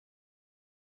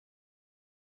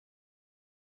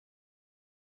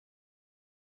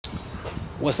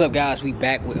What's up, guys? We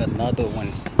back with another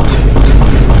one.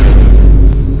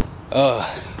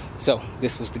 So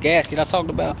this was the gasket I talked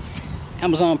about.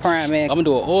 Amazon Prime, man. I'm gonna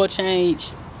do an oil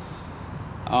change.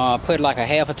 Put like a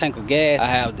half a tank of gas. I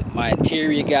have my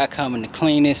interior guy coming to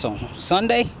clean this on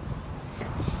Sunday.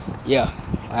 Yeah,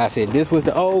 like I said, this was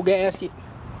the old gasket.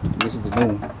 This is the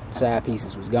new one. Side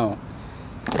pieces was gone.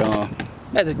 But I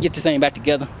had to get this thing back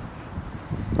together.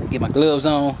 Get my gloves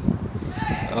on.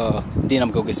 Then I'm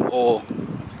gonna go get some oil.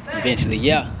 Eventually,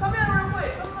 yeah. Come here real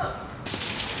quick. Come up.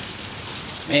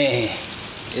 Man,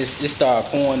 it started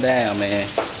pouring down, man.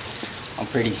 I'm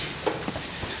pretty.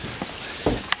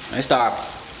 It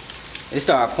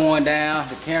started pouring down.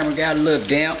 The camera got a little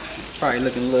damp. Probably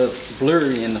looking a little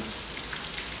blurry in the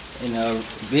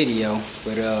video,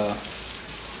 but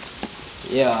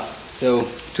yeah. So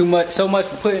so much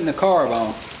for putting the carb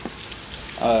on.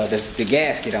 The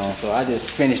gasket on. So I just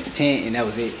finished the tent and that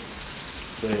was it.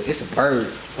 But it's a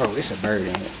bird, bro. It's a bird in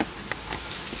it.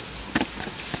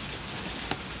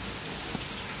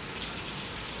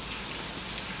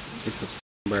 It's a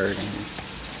bird in it.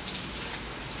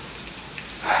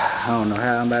 I don't know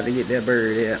how I'm about to get that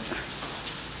bird out.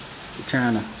 We're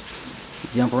trying to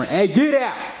jump around. Hey, get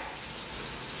out!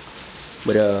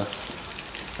 But I'm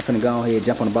finna go ahead and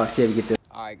jump on the box Chevy, get the.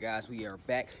 All right, guys, we are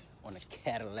back on the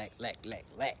Cadillac,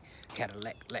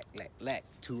 Cadillac.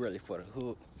 Too early for the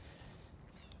hook.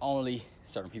 Only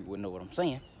certain people would know what I'm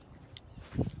saying.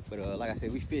 But like I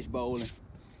said, we fish bowling.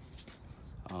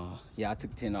 Yeah, I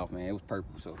took 10 off, man. It was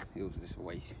purple, so it was just a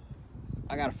waste.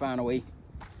 I gotta find a way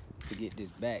to get this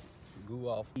back goo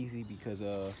off easy because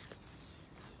the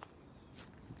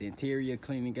interior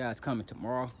cleaning guy's coming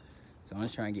tomorrow. So I'm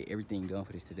just trying to get everything done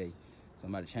for this today. So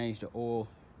I'm about to change the oil,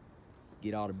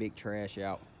 get all the big trash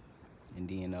out, and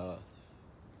then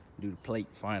do the plate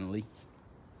finally.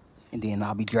 And then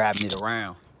I'll be driving it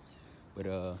around. But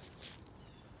I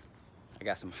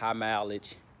got some high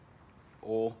mileage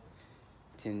oil,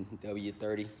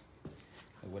 10W30.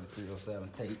 What a 307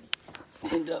 take.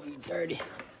 10W30.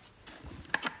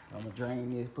 I'm gonna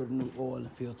drain this, put a new oil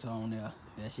and filter on there.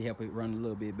 That should help it run a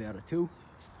little bit better too.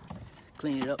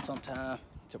 Clean it up sometime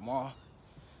tomorrow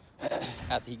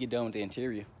after he get done with the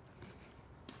interior.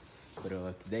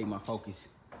 But today my focus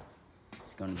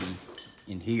is gonna be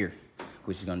in here,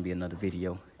 which is gonna be another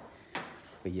video.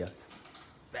 But yeah,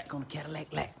 back on the Cadillac.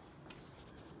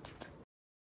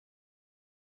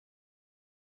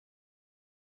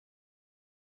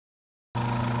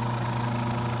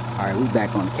 All right, we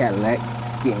back on the Cadillac.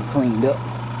 It's getting cleaned up.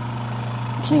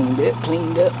 Cleaned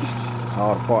up.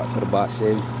 All the parts for the box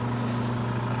Chevy.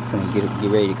 Gonna get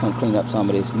ready to come clean up some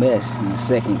of this mess in a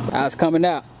second. How's it coming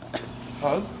out?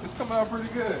 Oh, it's coming out pretty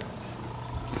good.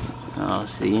 I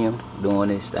see him doing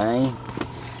this thing.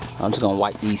 I'm just gonna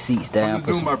wipe these seats down. I'm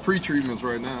just doing my pre-treatments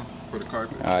right now for the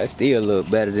carpet. All right, it still look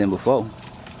better than before.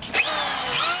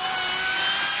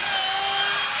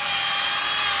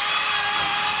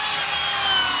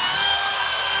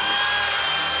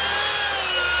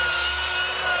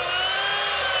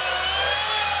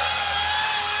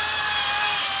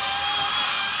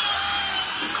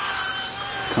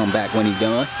 Come back when he's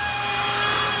done.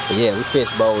 But yeah, we fish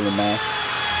bowling, man.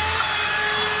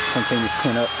 Come clean this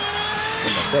tent up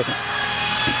in a second.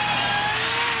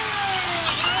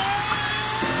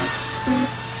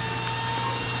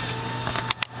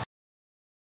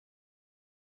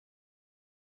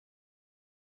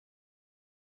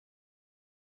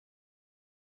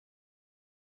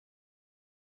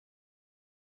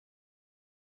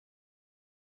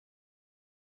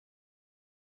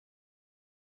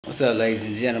 What's up, ladies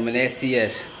and gentlemen?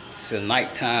 SCS. It's a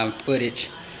nighttime footage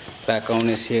back on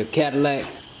this here Cadillac.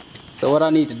 So what I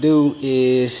need to do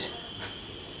is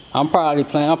I'm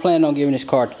planning on giving this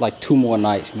car like 2 more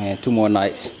nights, man. 2 more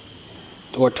nights.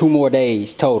 Or 2 more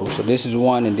days total. So this is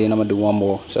one and then I'm gonna do 1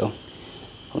 more. So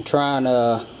I'm trying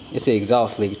it's the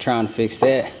exhaust leak, trying to fix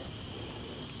that.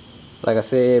 Like I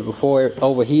said before, it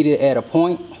overheated at a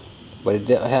point, but it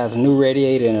has a new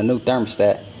radiator and a new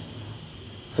thermostat.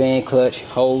 Fan clutch,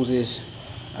 hoses,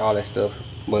 all that stuff.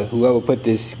 But whoever put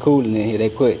this coolant in here, they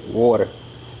put water.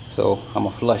 So I'm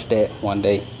gonna flush that one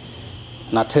day.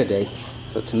 Not today.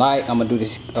 So tonight I'm gonna do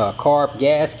this carb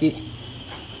gasket,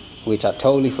 which I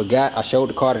totally forgot. I showed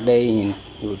the car today and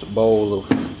it was a bowl of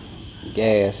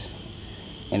gas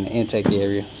in the intake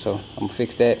area. So I'm gonna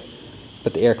fix that,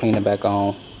 put the air cleaner back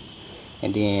on,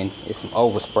 and then it's some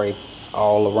overspray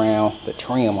all around the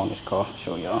trim on this car.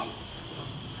 Show y'all.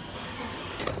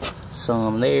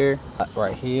 Some there,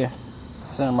 right here,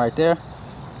 some right there,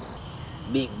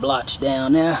 big blotch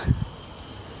down there.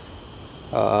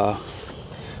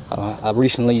 I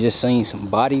recently just seen some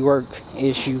body work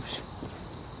issues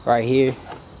right here.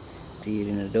 See it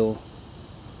in the door.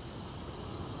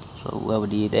 So whoever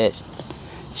did that,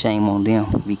 shame on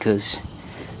them, because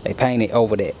they painted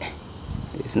over that.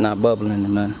 It's not bubbling or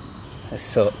nothing. That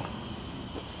sucks.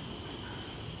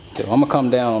 So I'm gonna come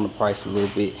down on the price a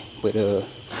little bit, but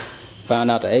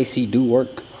found out the AC do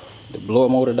work, the blower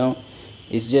motor don't.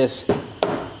 It's just,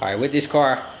 alright, with this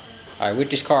car,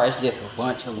 it's just a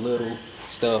bunch of little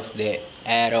stuff that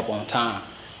add up on time,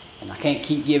 and I can't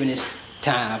keep giving this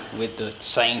time with the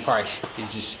same price.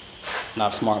 It's just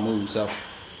not a smart move. So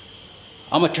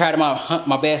I'm gonna try to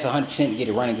my best 100% to get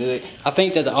it running good. I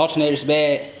think that the alternator's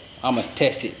bad. I'm gonna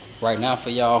test it right now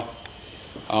for y'all.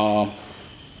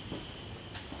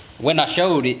 When I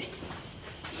showed it,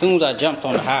 as soon as I jumped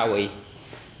on the highway,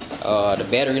 the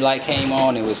battery light came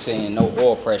on and was saying no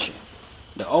oil pressure.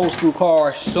 The old school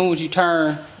cars, as soon as you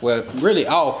turn, well, really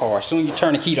all cars, as soon as you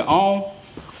turn the key to on,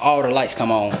 all the lights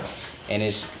come on, and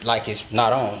it's like it's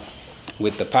not on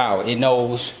with the power. It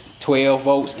knows 12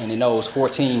 volts and it knows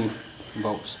 14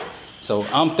 volts. So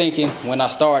I'm thinking when I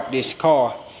start this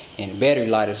car and the battery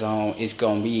light is on, it's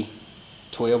gonna be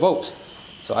 12 volts.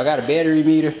 So I got a battery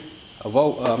meter, a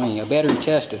battery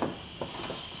tester.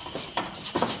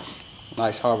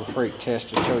 Nice Harbor Freight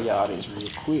tester. Show y'all this real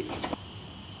quick.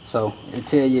 So it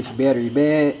tell you if your battery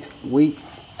bad, weak,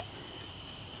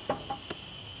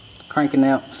 cranking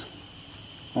amps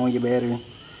on your battery,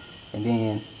 and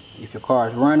then if your car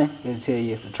is running, it'll tell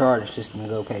you if the charger system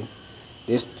is okay.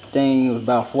 This thing was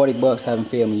about 40 bucks, haven't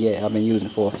failed me yet. I've been using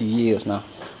it for a few years now.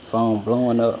 Phone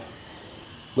blowing up.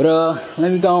 But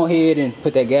let me go ahead and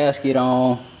put that gasket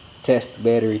on, test the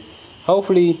battery.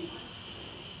 Hopefully,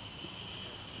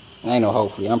 ain't no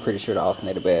hopefully, I'm pretty sure the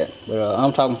alternator bad. But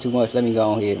I'm talking too much, let me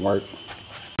go ahead and work.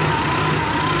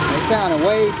 It sounded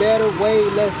way better, way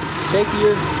less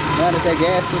shakier now that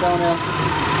gasket on there.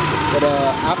 But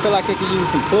I feel like it could use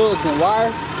some plugs and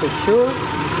wire for sure,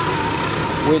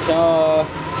 which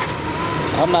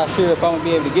I'm not sure if I'm gonna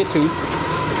be able to get to.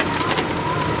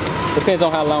 Depends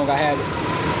on how long I have it.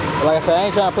 But like I said, I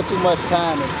ain't trying to put too much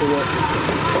time into it.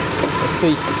 Let's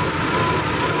see.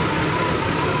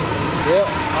 Yep,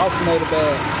 alternator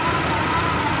bad.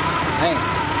 Dang.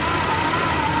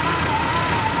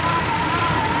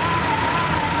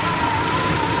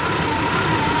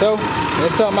 So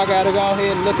that's something I gotta go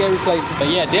ahead and look at replacing. But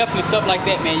yeah, definitely stuff like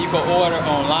that, man, you can order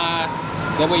online.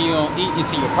 That way you don't eat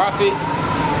into your profit.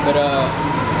 But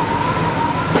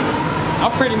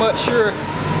I'm pretty much sure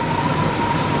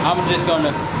I'm just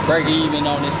gonna break even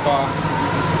on this car,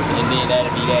 and then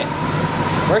that'll be that.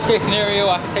 Worst case scenario,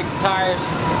 I can take the tires,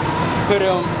 put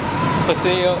them for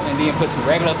sale, and then put some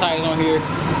regular tires on here.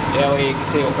 That way it can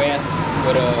sell fast.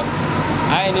 But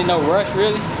I ain't in no rush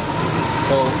really.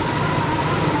 So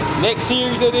next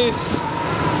series of this,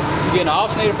 we're getting an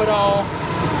alternator put on,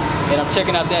 and I'm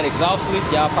checking out that exhaust leak.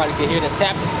 Y'all probably can hear the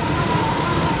tapping.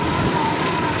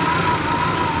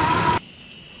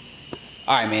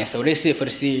 Alright, man, so this is it for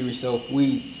the series. So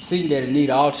we see that it need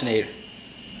an alternator.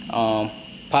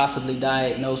 Possibly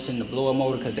diagnosing the blower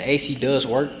motor, because the AC does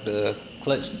work. The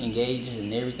clutch engages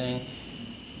and everything.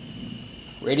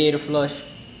 Radiator flush.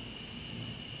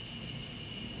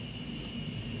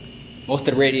 Most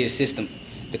of the radiator system,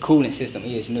 the cooling system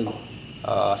is new.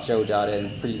 I showed y'all that in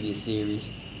the previous series.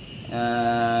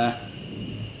 Wipe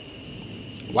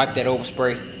that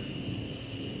overspray.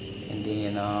 And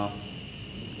then, I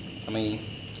mean,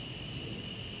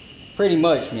 pretty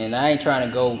much, man, I ain't trying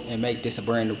to go and make this a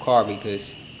brand new car,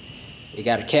 because it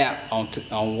got a cap on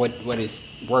what it's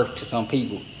worth to some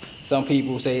people. Some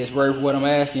people say it's worth what I'm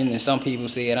asking, and some people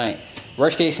say it ain't.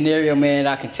 Worst case scenario, man,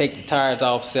 I can take the tires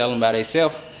off, sell them by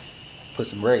themselves, put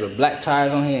some regular black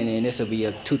tires on here, and then this will be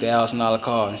a $2,000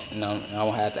 car, and I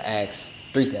won't have to ask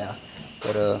 $3,000.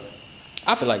 But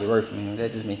I feel like it's worth it, man.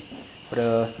 That's just me.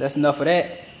 But that's enough of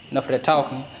that. Enough of that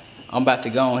talking. I'm about to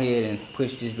go ahead and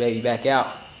push this baby back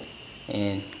out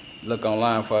and look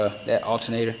online for that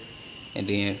alternator. And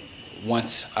then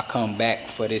once I come back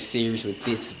for this series with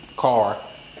this car,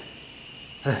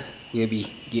 we'll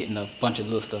be getting a bunch of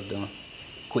little stuff done.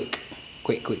 Quick.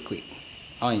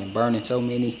 I am burning so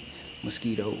many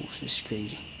mosquitoes. It's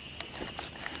crazy.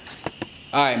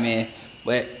 Alright, man.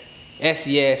 But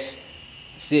SES,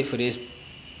 that's it for this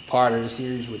part of the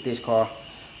series with this car.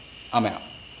 I'm out.